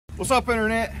What's up,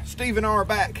 internet? Steve and I are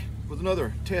back with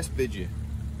another test video.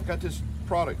 I got this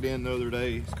product in the other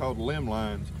day. It's called limb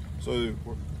lines. So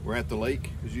we're at the lake,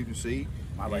 as you can see.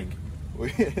 My lake. We're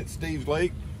at Steve's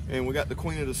lake, and we got the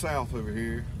Queen of the South over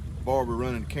here. Barbara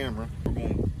running the camera. We're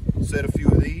going to set a few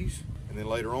of these, and then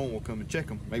later on we'll come and check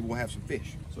them. Maybe we'll have some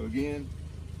fish. So again,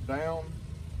 down,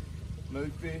 no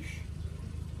fish,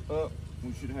 up,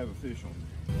 we should have a fish on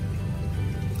there.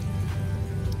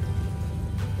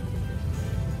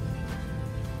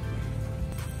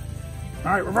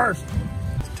 All right, reverse.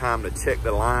 It's time to check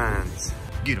the lines.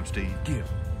 Get him, Steve, get him.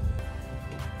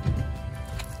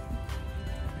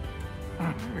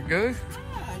 There we go.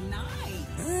 Oh,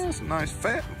 nice. Yeah, it's a nice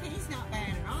fat. He's not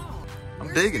bad at all.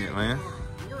 I'm digging it, man.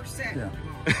 We're set. Yeah.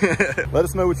 Let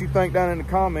us know what you think down in the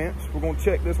comments. We're gonna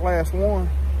check this last one,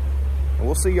 and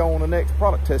we'll see y'all on the next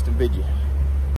product testing video.